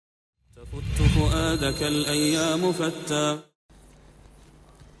فؤادك الأيام فتى.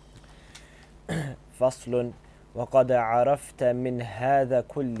 فصل. وقد عرفت من هذا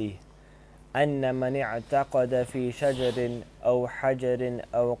كله أن من اعتقد في شجر أو حجر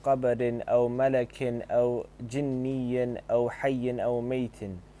أو قبر أو ملك أو جني أو حي أو ميت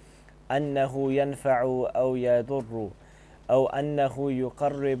أنه ينفع أو يضر أو أنه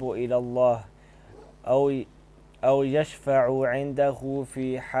يقرب إلى الله أو يشفع عنده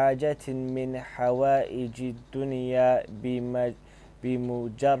في حاجة من حوائج الدنيا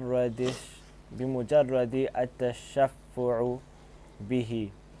بمجرد التشفع به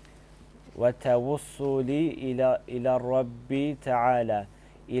وتوصل إلى الرب تعالى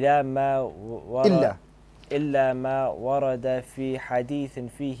إلا ما ورد في حديث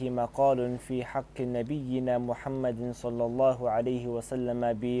فيه مقال في حق نبينا محمد صلى الله عليه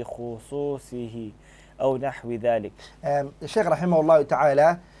وسلم بخصوصه أو نحو ذلك. Shaykh rahimahullah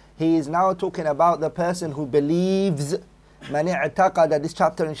ta'ala, he is now talking about the person who believes. من اعتقد, this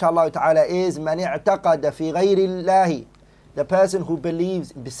chapter inshallah ta'ala is من اعتقد في غير الله, the person who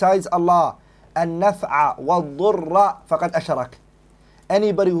believes besides Allah النفع والضر فقد أشرك.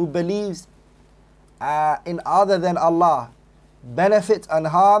 Anybody who believes in other than Allah, benefit and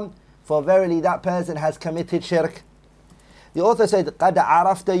harm, for verily that person has committed shirk. The author said قد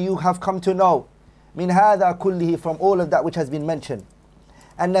عرفت, you have come to know, من هذا كله, from all of that which has been mentioned,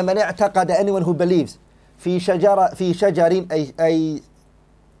 أن من اعتقد, anyone who believes في شجر a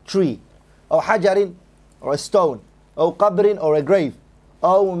tree, أو حجر or a stone, أو قبر or a grave,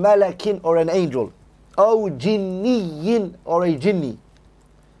 أو ملك or an angel, أو جني or a jinni,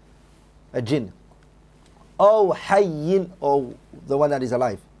 a jinn, أو حي or the one that is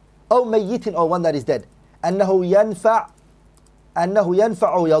alive, أو ميت or one that is dead, أنه ينفع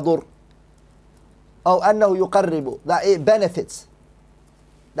أو يضر, أو أنه يقرب, that it benefits,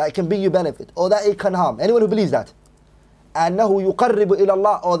 that it can bring you benefit, or that it can harm. Anyone who believes that. أنه يقرب إلى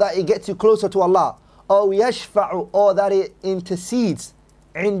الله, or that it gets you closer to Allah. أو يشفع, or that it intercedes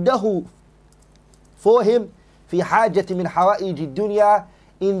عنده, for him, في حاجة من حوائج الدنيا,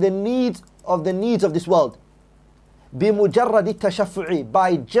 in the needs of this world. بمجرد التشفع,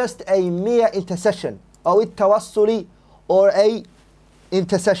 by just a mere intercession, أو التوسل, or a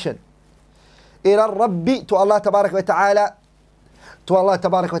intercession. إلى الرب, to Allah تبارك وتعالى, to Allah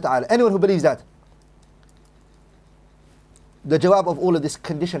تبارك وتعالى. Anyone who believes that. The jawab of all of this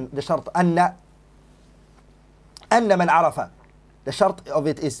condition, the shart, أن من عرف, the shart of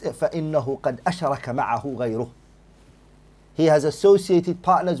it is فإنه قد أشرك معه غيره. He has associated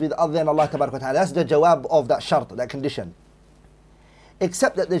partners with other than Allah تبارك وتعالى. That's the jawab of that shart, that condition.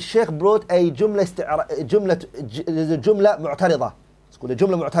 Except that the Shaykh brought a jumla معترضة. It's called a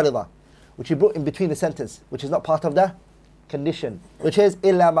jumla معترضة, which he brought in between the sentence, which is not part of the condition, which is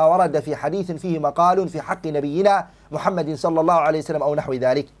إلا ما ورد في حديث فيه مقال في حق نبينا محمد صلى الله عليه وسلم أو نحو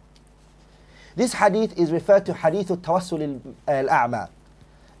ذلك. This hadith is referred to hadith التوسل الأعمى.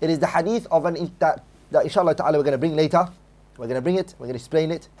 It is the hadith of that inshallah ta'ala we're going to bring later. We're going to bring it, we're going to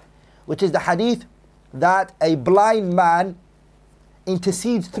explain it, which is the hadith that a blind man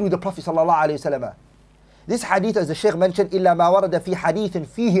intercedes through the Prophet صلى الله عليه وسلم. This hadith, as the Shaykh mentioned, إلا ما ورد في حديث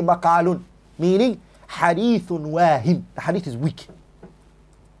فيه مقال, meaning hadith wahim. The hadith is weak.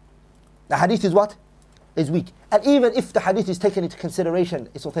 The hadith is what? Is weak. And even if the hadith is taken into consideration,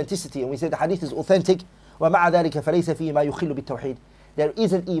 its authenticity, and we say the hadith is authentic, ومع ذلك فليس فيه ما يخل بالتوحيد, there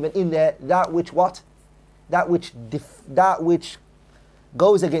isn't even in there that which what? That which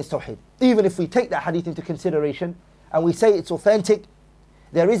goes against tawhid. Even if we take that hadith into consideration and we say it's authentic,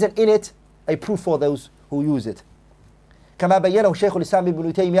 there isn't in it a proof for those who use it. كما بينه شيخ الإسلام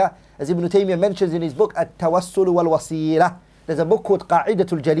ابن تيمية, as Ibn Taymiyyah mentions in his book التوسل والوسيلة. There's a book called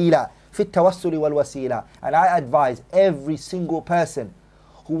قاعدة الجليلة في التوسل والوسيلة. And I advise every single person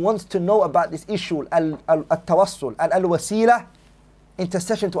who wants to know about this issue, التوسل and الوسيلة,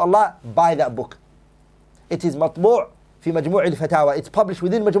 intercession to Allah, buy that book. It is مطبوع في مجموع الفتاوى. It's published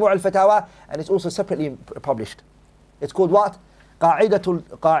within مجموع الفتاوى, and it's also separately published. It's called what? قاعدة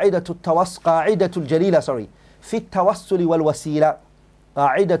الجليلة, sorry, في التوسل والوسيلة.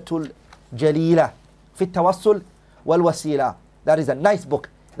 قاعدة الجليلة في التوسل والوسيلة. That is a nice book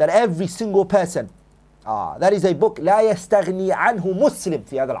that every single person, that is a book لا يستغني عنه مسلم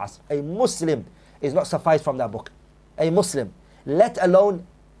في هذا العصر. A Muslim is not sufficed from that book. A Muslim, let alone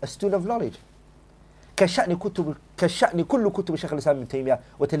a student of knowledge. كشأن كل كتب شيخ الإسلام ابن تيمية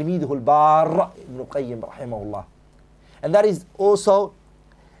وتلميذه البار ابن القيم رحمه الله. And that is also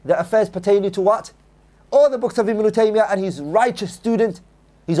the affairs pertaining to what? All the books of Ibn Taymiyyah and his righteous student,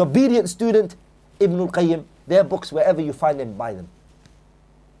 his obedient student, Ibn al-Qayyim. Their books, wherever you find them, buy them.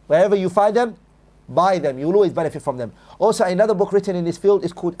 Wherever you find them, Buy them. You will always benefit from them. Also, another book written in this field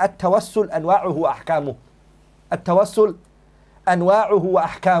is called At-Tawassul Anwa'uhu wa Ahkamuh. At-Tawassul Anwa'uhu wa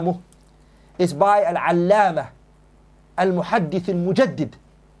Ahkamuh. It's by Al-Allama Al-Muhaddith Al-Mujaddid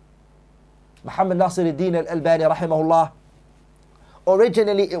Muhammad Nasiruddin Al-Albani rahimahullah.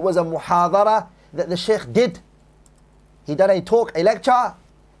 Originally it was a muhadara that the Shaykh did. He done a talk, a lecture,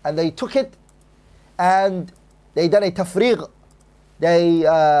 and they took it and they done a tafriq. They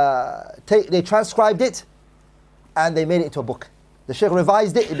transcribed it and they made it into a book. The Shaykh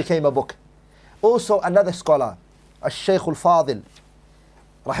revised it, it became a book. Also another scholar, Al-Shaykh Al-Fadil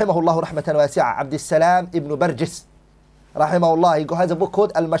rahimahullah rahmatan wasi'a, Abdul Salam ibn Barjis rahimahullah. He has a book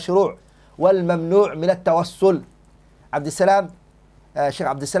called Al-Mashru' wal-Mamnu' min al-Tawassul. Abdul Salam, Shaykh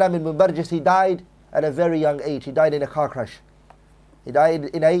Abdul Salam ibn Barjis, he died at a very young age. He died in a car crash. He died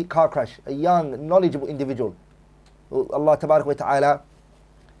in a car crash. A young, knowledgeable individual. Allah Tabarak wa Ta'ala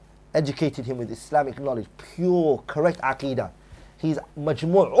educated him with Islamic knowledge, pure, correct aqeedah. He's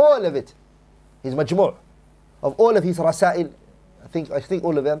majmu', all of it. He's majmu' of all of his rasail. I think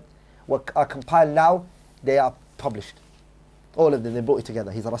all of them are compiled now. They are published. All of them, they brought it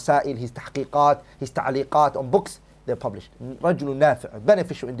together. His rasail, his tahqiqat, his ta'liqat on books, they're published. Rajulun nafi', a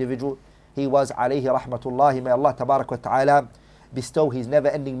beneficial individual. He was alayhi rahmatullahi. May Allah Tabarak wa Ta'ala bestow his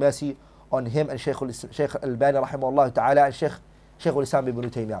never-ending mercy on him and Shaykh Al-Albani rahimahullah ta'ala and Shaykh Al-Islam ibn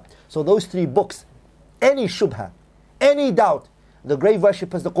Taymiyyah. So those three books, any shubha, any doubt, the grave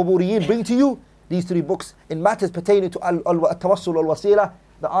worshippers, the Quburiyin bring to you, these three books, in matters pertaining to Al-Tawassul al-Wasila,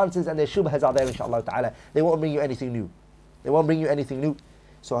 the answers and their shubhas are there inshaAllah ta'ala. They won't bring you anything new. They won't bring you anything new.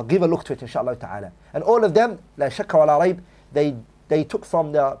 So I'll give a look to it inshaAllah ta'ala. And all of them, la shakka wa la raib, they took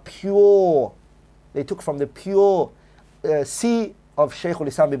from the pure sea of Shaykh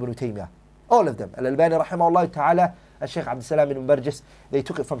Al-Islam ibn Taymiyyah. All of them. Al-Albani rahimahullah ta'ala and Shaykh Abdul Salam ibn Barjis, they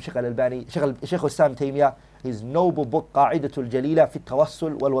took it from Shaykh Al-Albani, Shaykh Al-Islam Taymiyyah, his noble book Qa'idatul Jalila fi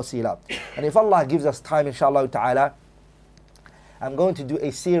Tawassul wal Wasila. And if Allah gives us time inshallah ta'ala, I'm going to do a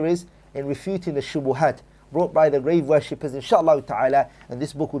series in refuting the shubuhat brought by the grave worshippers inshallah ta'ala, and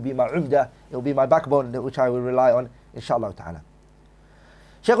this book will be my umdah, it will be my backbone which I will rely on inshallah ta'ala.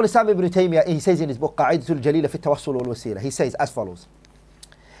 Shaykh Al-Islam ibn Taymiyyah, he says in his book Qa'idatul Jalila fi Tawassul wal Wasila, he says as follows.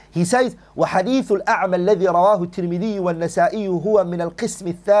 He says, وحديث الأعمى الذي رواه الترمذي والنسائي هو من القسم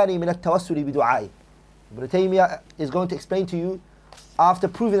الثاني من التوسل بدعائه. Ibn Taymiyyah is going to explain to you after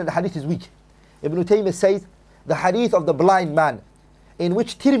proving that the hadith is weak. Ibn Taymiyyah says, the hadith of the blind man in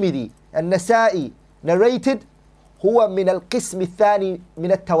which Tirmidhi and Nasa'i narrated هو من القسم الثاني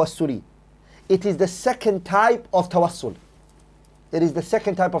من التوسل. It is the second type of tawassul. It is the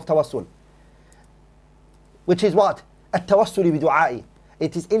second type of tawassul. Which is what? التوسل بدعائه.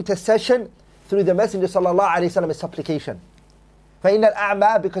 It is intercession through the Messenger sallallahu alayhi wa sallam's supplication. فإن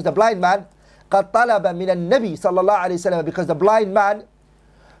الأعمى, because the blind man, قد طلب من النبي صلى الله عليه وسلم, because the blind man,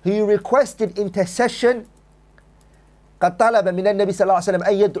 he requested intercession. قد طلب من النبي صلى الله عليه وسلم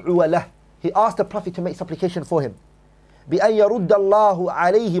أن يدعو له. He asked the Prophet to make supplication for him. بأن يرد الله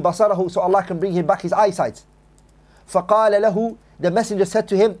عليه بصره, so Allah can bring him back his eyesight. فقال له, the Messenger said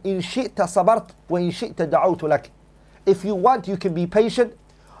to him, إن شئت صبرت وإن شئت دعوت لك. If you want, you can be patient,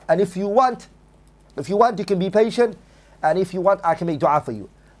 and if you want, you can be patient, and if you want, I can make dua for you.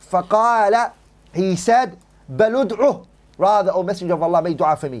 فقال, he said, بل ادعه, rather, O Messenger of Allah, make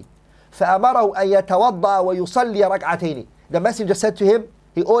dua for me. فأمره أن يتوضأ ويصلي ركعتين. The Messenger said to him,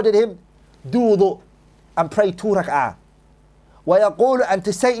 he ordered him, do wudu and pray 2 rak'ah. ويقول, and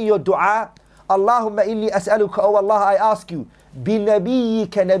to say in your dua, اللهم إني أسألك, O Allah, I ask you,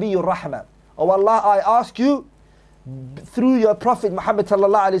 بنبيك نبي الرحمة. O Allah, I ask you, through your Prophet Muhammad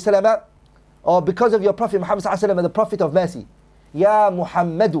sallallahu alayhi wa sallam, or because of your Prophet Muhammad sallallahu alayhi wa sallam, the Prophet of mercy. Ya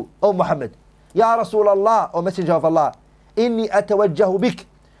Muhammadu, O Muhammad. Ya Rasulullah, O Messenger of Allah. Inni atawajjahu bik.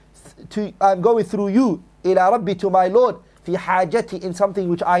 I'm going through you, ila Rabbi, to my Lord, fi hajati, in something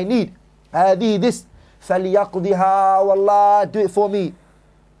which I need. Hadi, this. فَلْيَقْضِهَا, wallah, do it for me.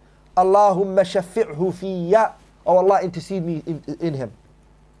 Allahumma shafi'hu fiyya. O Allah, intercede me in him.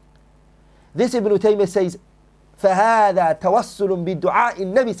 This Ibn Taymiyyah says, فهذا توسل بدعاء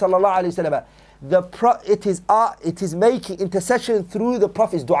النبي صلى الله عليه وسلم. It is making intercession through the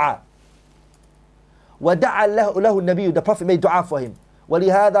Prophet's dua. ودعا له النبي, the Prophet made dua for him.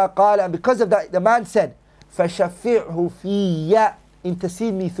 ولهذا قال, and because of that, the man said, فشفعه فيا,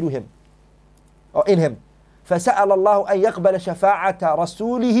 intercede me through him, or in him. فسأل الله أن يقبل شفاعة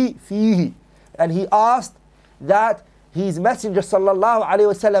رسوله فيه, and he asked that his Messenger صلى الله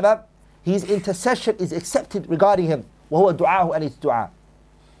عليه وسلم, his intercession is accepted regarding him. وهو دعاه, and it's dua.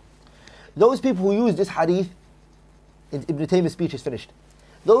 Those people who use this hadith, Ibn Taymiyyah's speech is finished.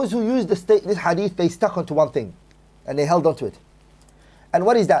 those who used this hadith, they stuck onto one thing and they held onto it. And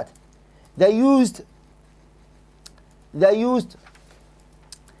what is that? They used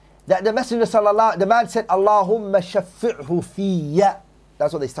that the Messenger sallallahu, the man said, Allahumma shaffi'hu fiyya.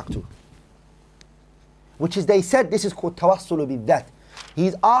 That's what they stuck to. Which is, they said, this is called tawassulu bidhat.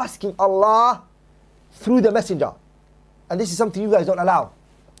 He's asking Allah through the Messenger. And this is something you guys don't allow.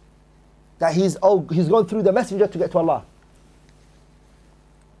 That he's going through the Messenger to get to Allah.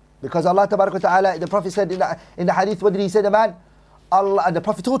 Because Allah Ta'ala, the Prophet said in the hadith, what did he say, the man? Allah, and the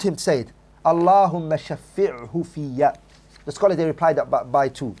Prophet taught him to say it. Allahumma shaffi'hu fiyya. The scholars, they replied that by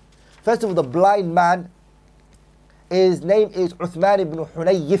two. First of all, the blind man, his name is Uthman ibn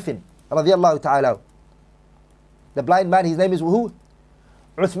Hunayyif radiyallahu ta'ala. The blind man, his name is who?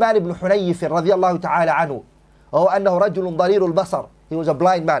 Uthman ibn Hunayyif radiyallahu ta'ala anhu. وهو أنه رجل ضرير البصر. He was a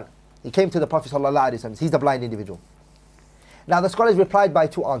blind man. He came to the Prophet sallallahu alaihi wasallam. He's the blind individual. Now the scholars replied by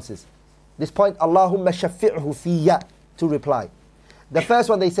two answers. This point, Allahumma shaffi'hu fiyya, to reply. The first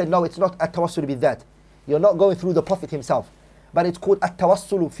one, they said, no, it's not at-tawassul bidhat. You're not going through the Prophet himself. But it's called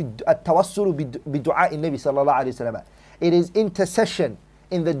at-tawassulu bi-du'a in Nabi sallallahu alayhi wa sallam. It is intercession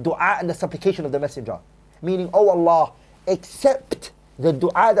in the dua and the supplication of the Messenger. Meaning, oh Allah, accept the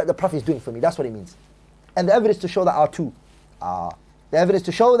dua that the Prophet is doing for me. That's what it means. And the evidence to show that are two. The evidence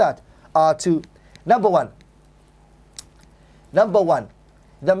to show that are two. Number one,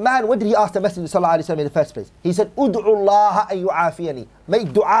 the man, what did he ask the Messenger sallallahu alayhi wa sallam in the first place? He said, Ud'u Allah an yu'afiyani.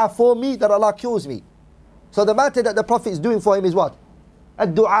 Make dua for me that Allah cures me. So the matter that the Prophet is doing for him is what?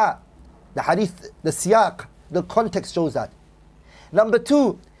 Ad-du'a. The hadith, the siyaq, the context shows that. Number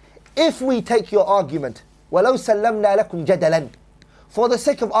two, if we take your argument, وَلَوْ سَلَّمْنَا لَكُمْ جَدَلًا, for the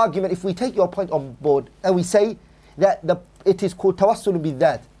sake of argument, if we take your point on board and we say that it is called tawassul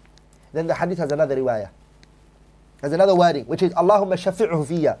bidhat, then the hadith has another riwayah. Has another wording, which is Allahumma shafi'hu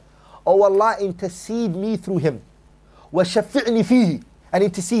fiyya. Oh Allah, intercede me through him. Wa shafi'ni fihi, and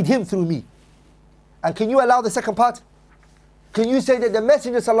intercede him through me. And can you allow the second part? Can you say that the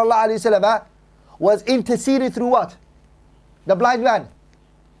Messenger sallallahu alaihi wasallam was interceding through what? The blind man.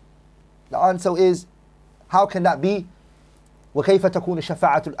 The answer is, how can that be? وَكَيْفَ تَكُونُ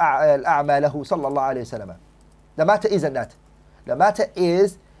شَفَاعَةُ الْأَعْمَى لَهُ صلى الله عليه وسلم. The matter isn't that. The matter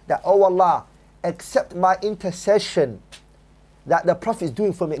is that, oh Allah, accept my intercession that the Prophet is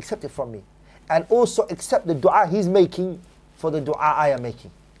doing for me, accept it from me. And also accept the dua he's making for the dua I am making.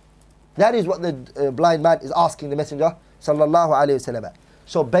 That is what the blind man is asking the Messenger sallallahu alayhi wasallam.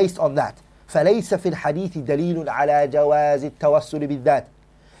 So based on that, فليس في الحديث دليل على جواز التوسل بالذات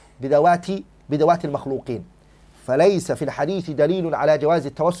بذوات المخلوقين. فليس في الحديث دليل على جواز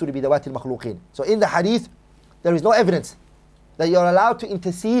التوسل بذوات المخلوقين. So in the hadith, there is no evidence that you're allowed to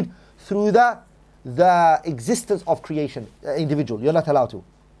intercede through the existence of creation, individual. You're not allowed to.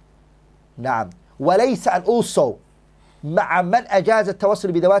 نعم. وليس, and also مع من أجاز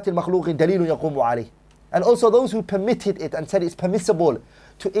التوسل بذوات المخلوق دليل يقوم عليه. And also those who permitted it and said it's permissible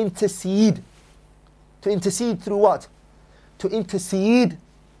to intercede through what? To intercede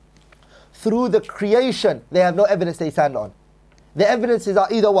through the creation, they have no evidence they stand on. The evidences are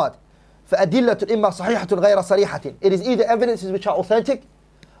either what? فأدلة إما صحيحة غير صريحة. It is either evidences which are authentic,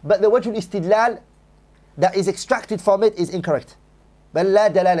 but the وجه الاستدلال that is extracted from it is incorrect. بل لا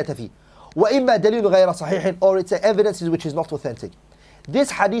دلالة فيه. وإما دليل غير صحيح, or it's evidence which is not authentic.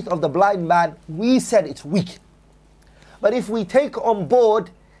 This hadith of the blind man, we said it's weak. But if we take on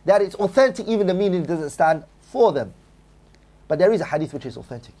board that it's authentic, even the meaning doesn't stand for them. But there is a hadith which is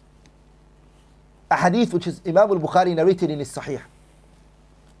authentic. A hadith which is Imam al-Bukhari narrated in his Sahih,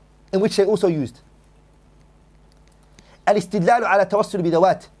 in which they also used al-istidlalu ala tawassul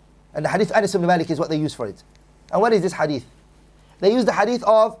bidawat. And the hadith Anas ibn Malik is what they use for it. And what is this hadith? They use the hadith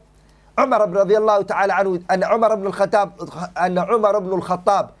of Umar ibn radiyallahu ta'ala anhu, and Umar ibn al-Khattab,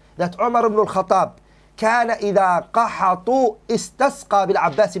 that Umar ibn al-Khattab كان إذا قحطوا استسقى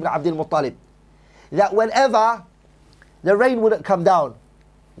بالعباس ibn Abdul Muttalib. That whenever the rain wouldn't come down,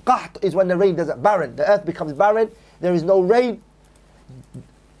 qaht is when the rain doesn't, barren, the earth becomes barren, there is no rain.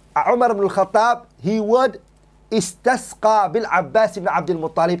 Umar ibn al-Khattab, he would istasqa bil Abbas ibn Abdul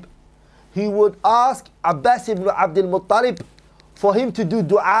Muttalib. He would ask Abbas ibn Abdul Muttalib for him to do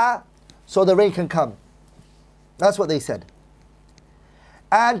dua so the rain can come. That's what they said.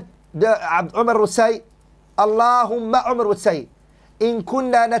 And Umar would say, Allahumma, Umar would say, in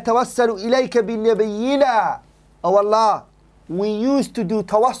kunna natawassalu ilayka bin nabiyyina. Oh Allah, we used to do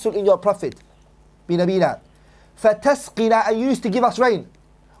tawassul in your Prophet, bin nabiyina. Fatasqina, and you used to give us rain.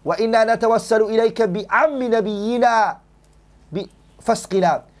 Wa inna natawassalu ilayka bi ammi nabiyyina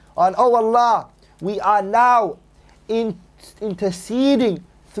fasqina. And oh Allah, we are now interceding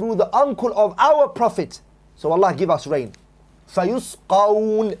through the uncle of our Prophet. So Allah give us rain.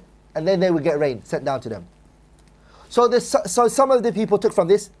 فَيُسْقَوْنَ, and then they will get rain sent down to them. So some of the people took from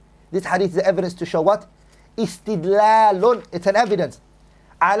this hadith is evidence to show what? Istidlalun, it's an evidence.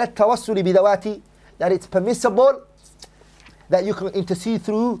 على التوسل بذواتي, that it's permissible that you can intercede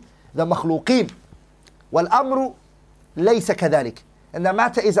through the makhluqeen. وَالْأَمْرُ لَيْسَ كَذَلِكَ, and the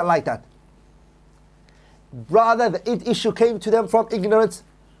matter isn't like that. Rather, the issue came to them from ignorance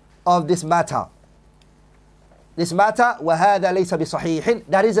of this matter. This matter, وَهَذَا لَيْسَ بِصَحِيحٍ,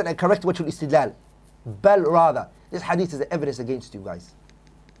 that isn't a correct wajh al-istidlal. Bal, rather, this hadith is evidence against you guys.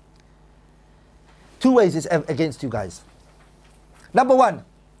 Two ways it's against you guys. Number one,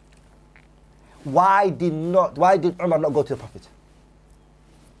 why did Umar not go to the Prophet?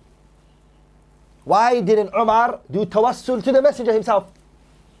 Why didn't Umar do tawassul to the Messenger himself?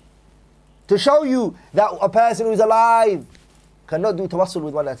 To show you that a person who is alive cannot do tawassul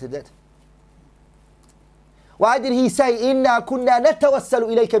with one that's dead. Why did he say, إِنَّا كُنَّا نَتَوَسَّلُ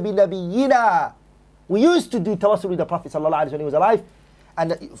إِلَيْكَ بِنَبِيِّنَا? We used to do tawassul with the Prophet ﷺ when he was alive.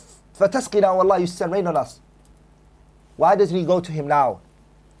 And فَتَسْقِنَا وَاللَّهِ, you send rain on us. Why doesn't he go to him now?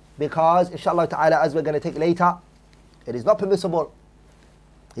 Because, inshallah ta'ala, as we're going to take later, it is not permissible.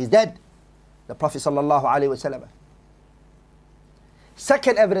 He's dead. The Prophet sallallahu alaihi wasallam.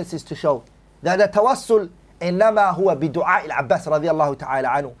 Second evidence is to show that the tawassul إنما هو بدعاء العباس رضي الله تعالى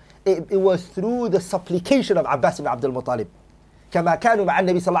عنه. It was through the supplication of Abbas ibn Abdul Muttalib. كما كانوا مع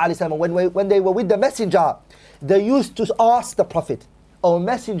النبي صلى الله عليه وسلم. When they were with the messenger, they used to ask the Prophet, O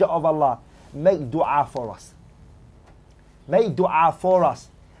Messenger of Allah, make dua for us. Make dua for us,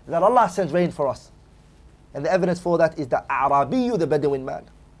 that Allah sends rain for us. And the evidence for that is the A'rabi, the Bedouin man.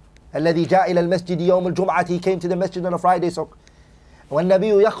 الذي جاء إلى المسجد يوم الجمعة, he came to the masjid on a Friday. So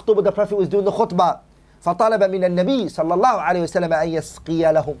والنبي يخطب, the Prophet was doing the khutbah. فطلب من النبي صلى الله عليه وسلم أن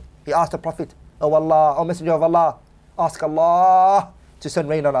يسقي لهم. He asked the Prophet, O Allah, O Messenger of Allah, ask Allah to send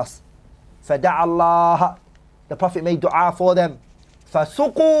rain on us. فدعا الله, the Prophet made dua for them.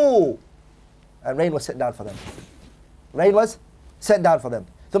 فسقوا, and rain was sent down for them. Rain was sent down for them.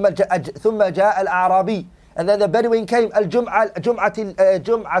 ثم جاء الأعرابي, and then the Bedouin came. الجمعة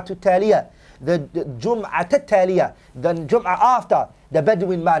التالية, the جمعة التالية, the Jum'ah after, the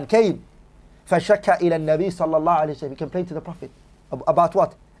Bedouin man came. فشكى إلى النبي صلى الله عليه وسلم. He complained to the Prophet about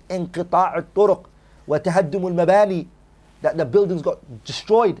what? انقطاع الطرق وتهدم المباني, that the buildings got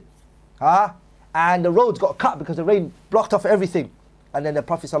destroyed, and the roads got cut because the rain blocked off everything. And then the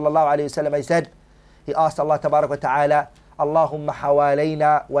Prophet صلى الله عليه وسلم, he said, he asked Allah تبارك وتعالى, اللهم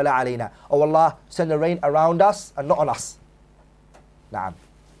حوالينا ولا علينا. Oh Allah, send the rain around us and not on us. نعم.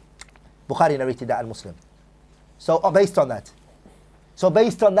 Bukhari narrated that, al-Muslim. So based on that,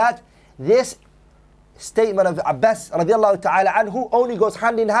 this statement of Abbas radiallahu ta'ala anhu only goes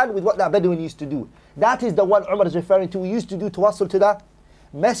hand in hand with what that Bedouin used to do. That is the one Umar is referring to. We used to do tawassul to the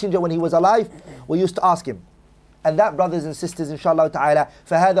Messenger when he was alive. We used to ask him. And that, brothers and sisters, inshallah ta'ala,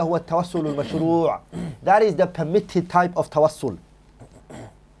 فَهَذَا هُوَ التَّوَسُّلُ الْمَشْرُوعِ. That is the permitted type of tawassul.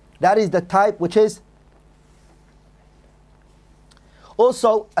 That is the type which is...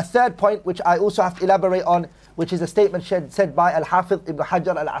 Also, a third point which I also have to elaborate on, which is a statement said by Al-Hafiz Ibn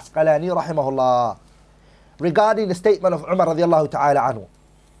Hajar Al-Asqalani rahimahullah, regarding the statement of Umar radiallahu ta'ala anhu.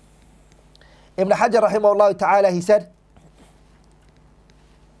 Ibn Hajar rahimahullah ta'ala, he said,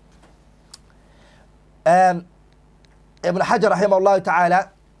 Ibn Hajar rahimahullah ta'ala,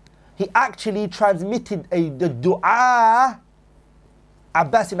 he actually transmitted the dua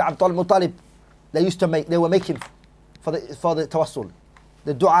Abbas ibn Abdul Muttalib they were making for the tawassul,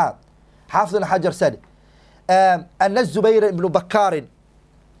 the dua. Hafiz ibn Hajar said, أن الزبير ابن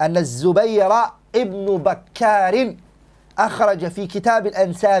بكار أخرج في كتاب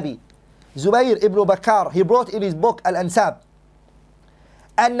الأنساب. Zubayr ibn Bakar, he brought in his book Al-Ansab,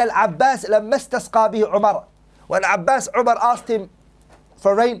 أن العباس لما استسقى به عمر, when Umar asked him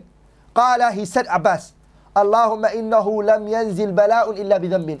for rain, قال, he said, Abbas, اللهم إنه لم ينزل بلاء إلا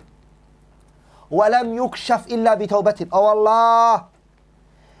بذنب ولم يكشف إلا بتوبة. Oh Allah,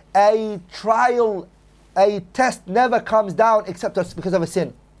 a trial, a test never comes down except because of a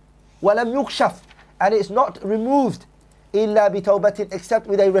sin. وَلَمْ يُكْشَفْ, and it's not removed إِلَّا بِتَوْبَةٍ, except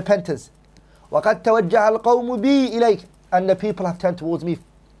with a repentance. وَقَدْ تَوَجَّهَ الْقَوْمُ بِي إِلَيْكَ, and the people have turned towards me.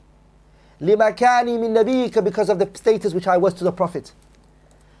 لِمَكَانِي مِنْ نَبِيِّكَ, because of the status which I was to the Prophet.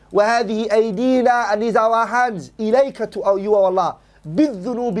 وَهَذِهِ أَيْدِينَا, and these are our hands, إِلَيْكَ, to you, O Allah,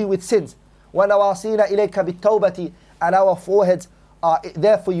 بِالذُّنُوبِ, with sins. وَنَوَاصِينَا إِلَيْكَ بِالتَّوْبَةِ, and our foreheads are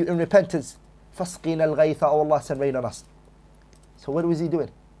there for you in repentance. فَاسْقِنَا الْغَيْثَ, O Allah, send rain on us. So what was he doing?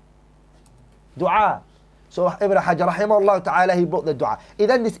 Dua. So Ibn Hajar rahimahullah ta'ala, he brought the dua.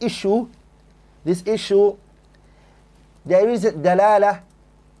 Then this issue, there is دلالة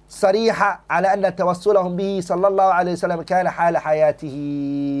صريحة على أن توسلهم به صلى الله عليه وسلم كان حال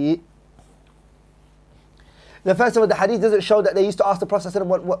حياته. The first of all, the hadith doesn't show that they used to ask the Prophet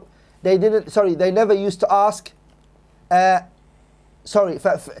what they never used to ask.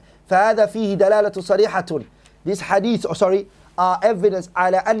 فهذا فيه دلالة صريحة. This hadith, are evidence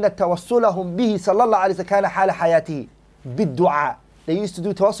على أن توسلهم به صلى الله عليه وسلم كان حال حياته بالدعاء. They used to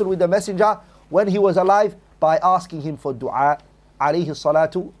do tawassul with the messenger when he was alive by asking him for dua. عليه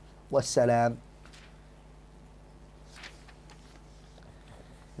الصلاة والسلام.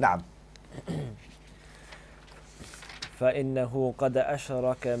 نعم. فإنه قد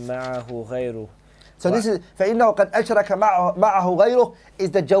أشرك معه غيره. So this is فإنه قد أشرك معه غيره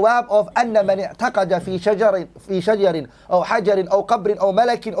is the جواب of أن من اعتقد في شجر أو حجر أو قبر أو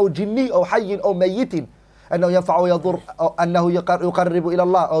ملك أو جني أو حي أو ميت أنه ينفع ويضر أو أنه يقرب إلى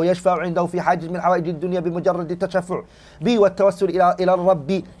الله أو يشفع عنده في حاجة من حوائج الدنيا بمجرد التشفع به والتوسل إلى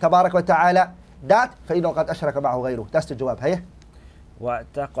الرب تبارك وتعالى that فإنه قد أشرك معه غيره. That's the جواب. هيا.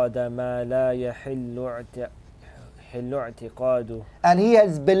 واعتقد ما لا يحل اعتقاده. And he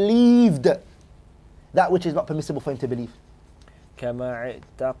has believed that which is not permissible for him to believe. كما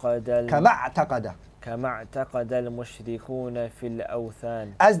اعتقد المشركون في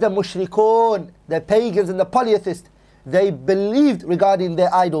الأوثان. As the mushrikun, the pagans and the polytheists, they believed regarding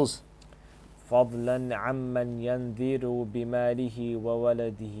their idols. فضلا عمن ينذر بماله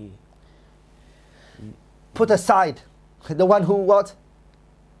وولده. Put aside the one who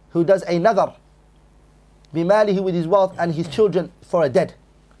does a nadhar بماله with his wealth and his children for a dead.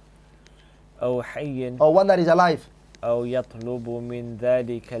 أو حي. Or one that is alive. أو يطلب من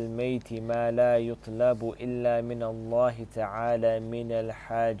ذلك الميت ما لا يطلب إلا من الله تعالى من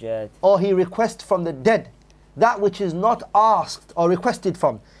الحاجات. Or he requests from the dead that which is not asked or requested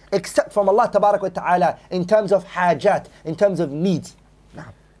from except from Allah tabarak wa ta'ala in terms of hajat, in terms of needs.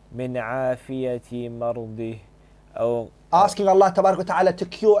 من عافية مرضه أو asking Allah tabarak wa ta'ala to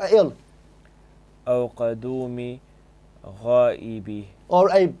cure a ill. أو قدوم غائبه. Or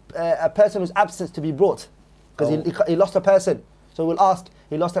a person who's absent to be brought. Because he lost a person. So we'll ask,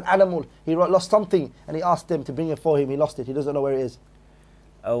 he lost an animal, he lost something, and he asked them to bring it for him. He lost it, he doesn't know where it is.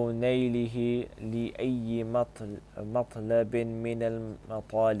 أو نيله لأي مطلب من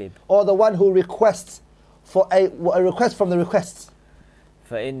المطالب. Or the one who requests for a request from the requests.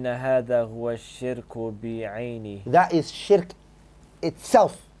 فإن هذا هو الشرك بعينه. That is shirk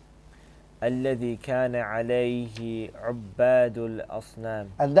itself. الذي كان عليه عباد الأصنام.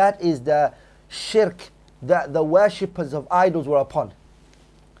 And that is the shirk that the worshippers of idols were upon.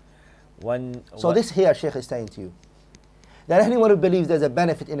 So this here, Shaykh is saying to you, that anyone who believes there's a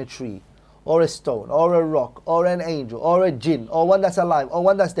benefit in a tree, or a stone, or a rock, or an angel, or a jinn, or one that's alive, or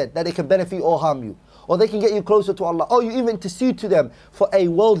one that's dead, that they can benefit you or harm you, or they can get you closer to Allah, or you even intercede to them for a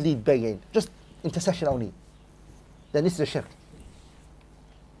worldly gain, just intercession only, then this is a shirk.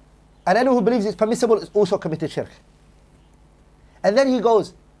 And anyone who believes it's permissible is also committed shirk. And then he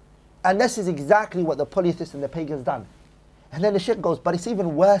goes, and this is exactly what the polytheists and the pagans done. And then the shirk goes, but it's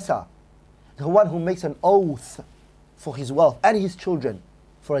even worse. The one who makes an oath for his wealth and his children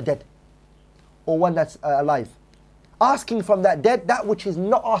for a dead, or one that's alive, asking from that dead that which is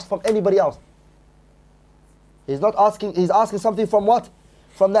not asked from anybody else. He's asking something from what?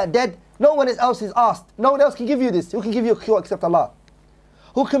 From that dead. No one else is asked. No one else can give you this. Who can give you a cure except Allah?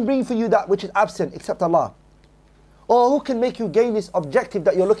 Who can bring for you that which is absent except Allah? Or who can make you gain this objective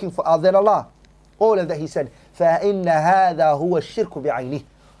that you're looking for other than Allah? All of that he said, فَإِنَّ هَذَا هُوَ الشِّرْكُ بِعَيْنِهِ.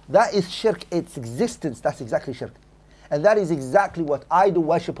 That is shirk, its existence, that's exactly shirk. And that is exactly what idol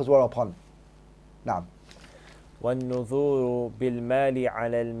worshippers were upon. Naam. والنذور بالمال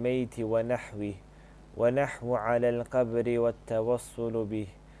على الميت ونحوه ونحو على القبر والتوسل به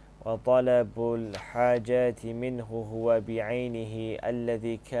وطلب الحاجات منه هو بعينه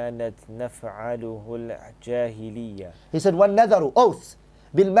الذي كانت نفعله الجاهلية. He said, وَالنَّذَرُ oaths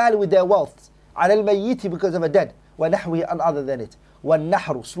بالمال with their wealth على الميت because of a dead ونحوه and other than it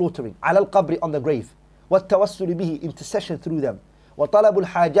والنحر slaughtering على القبر on the grave والتوسل به intercession through them وطلب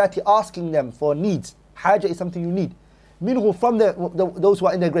الحاجات asking them for needs. Haja is something you need. منه from those who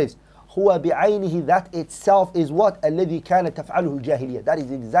are in their graves. هو بعينه, that itself is what? الذي كانت تفعله الجاهلية. That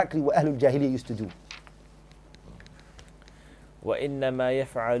is exactly what أهل الجاهلية used to do. وإنما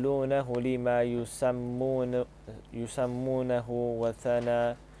يفعلونه لما يسمونه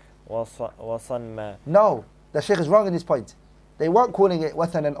وثنا وصنما. No, the Shaykh is wrong in this point. They weren't calling it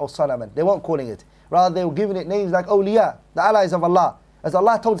wathanan or sanaman. They weren't calling it. Rather, they were giving it names like awliya, the allies of Allah. As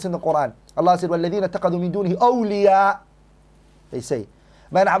Allah told us in the Quran, Allah said, وَالَّذِينَ اتَّخَذُوا مِن دُونِهِ أَوْلِيَاءَ. They say,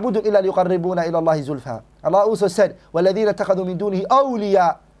 مَا نَعْبُدُهُمْ إِلَّا لِيُقَرِّبُونَ إِلَى اللَّهِ زُلْفَىٰ. Allah also said, وَالَّذِينَ اتَّخَذُوا مِن دُونِهِ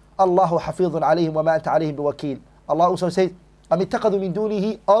أَوْلِيَاءَ اللَّهُ حَفِيظٌ عَلَيْهِمْ وَمَا أَنْتَ عَلَيْهِمْ بِوَكِيلٍ. Allah also says, أَمِ اتَّخَذُوا مِن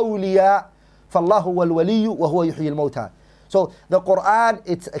دُونِهِ أَوْلِيَاءَ فَاللَّهُ هُوَ الْوَلِيُّ وَهُوَ يُحْيِي الْمَوْتَى. So the Quran,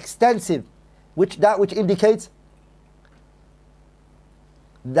 it's extensive, which indicates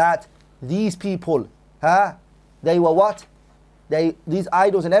that these people, they were what? These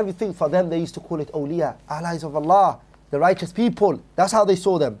idols and everything, for them they used to call it awliya, allies of Allah, the righteous people. That's how they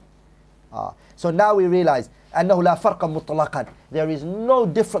saw them. So now we realize, أنه لا فرق مطلقا. There is no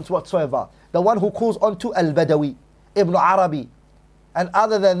difference whatsoever. The one who calls onto Al-Badawi, Ibn Arabi, and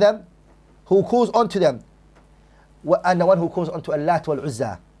other than them, who calls onto them, and the one who calls onto Al-Lat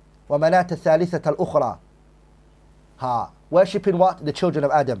wal-Uzza, وَمَنَاةَ الثَّالِثَةَ الْأُخْرَى. Worshipping what? The children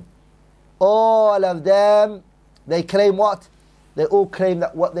of Adam. All of them, they claim what? They all claim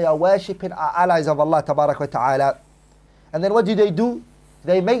that what they are worshipping are allies of Allah Tabarak wa Ta'ala. And then what do?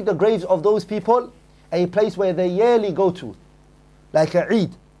 They make the graves of those people a place where they yearly go to, like a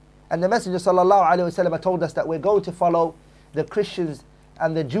Eid. And the Messenger Sallallahu Alaihi Wasallam told us that we're going to follow the Christians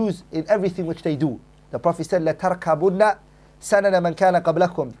and the Jews in everything which they do. The Prophet said, لَتَرْكَبُنَّ سَنَنَ مَنْ كَانَ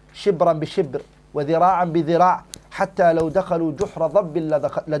قَبْلَكُمْ شِبْرًا بِشِبْرٍ وَذِرَاعًا بِذِرَاعٍ حَتَّى لَوْ دَخَلُوا جُحْرَ ضَبٍّ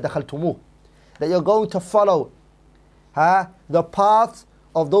لَدَخَلْتُمُوهُ. That you're going to follow the paths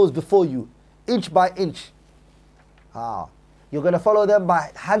of those before you, inch by inch. You're going to follow them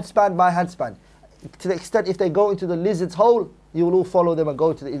by handspan by handspan. To the extent if they go into the lizard's hole, you will all follow them and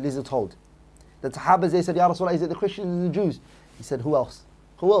go to the lizard's hole. The Sahabas, they said, Ya Rasulullah, is it the Christians and the Jews? He said, who else?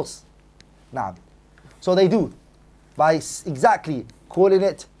 Who else? Naam. So they do. By exactly calling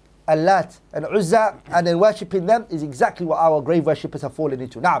it Al-Lat and Uzza and then worshipping them is exactly what our grave worshippers have fallen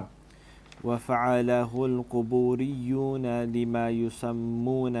into. Naam. وَفَعَلَهُ الْقُبُورِيُّونَ لِمَا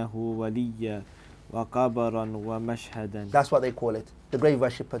يُسَمُّونَهُ وَلِيًّا وَقَبْرًا وَمَشْهَدًا. That's what they call it. The grave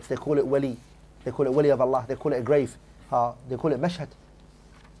worshippers. They call it wali. They call it wali of Allah. They call it a grave. They call it mashhad.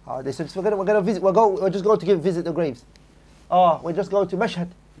 They said, we're going to visit. We're just going to visit the graves. We're just going to mashhad.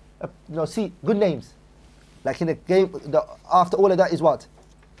 See, good names. Like in the game, after all of that is what?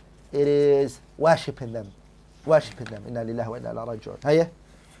 It is worshipping them. Worshipping them. Inna lillahi wa inna ilaihi raji'un. Hiya.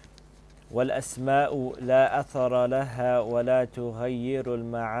 والأسماء لا أثر لها ولا تغير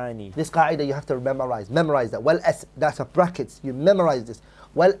المعاني. This qa'idah you have to memorize that. That's a brackets. You memorize this.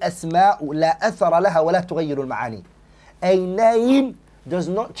 والأسماء لا أثر لها ولا تغير المعاني. A name does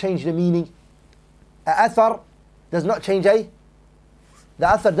not change the meaning. Athar does not change the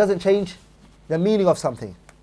athar doesn't change the meaning of something.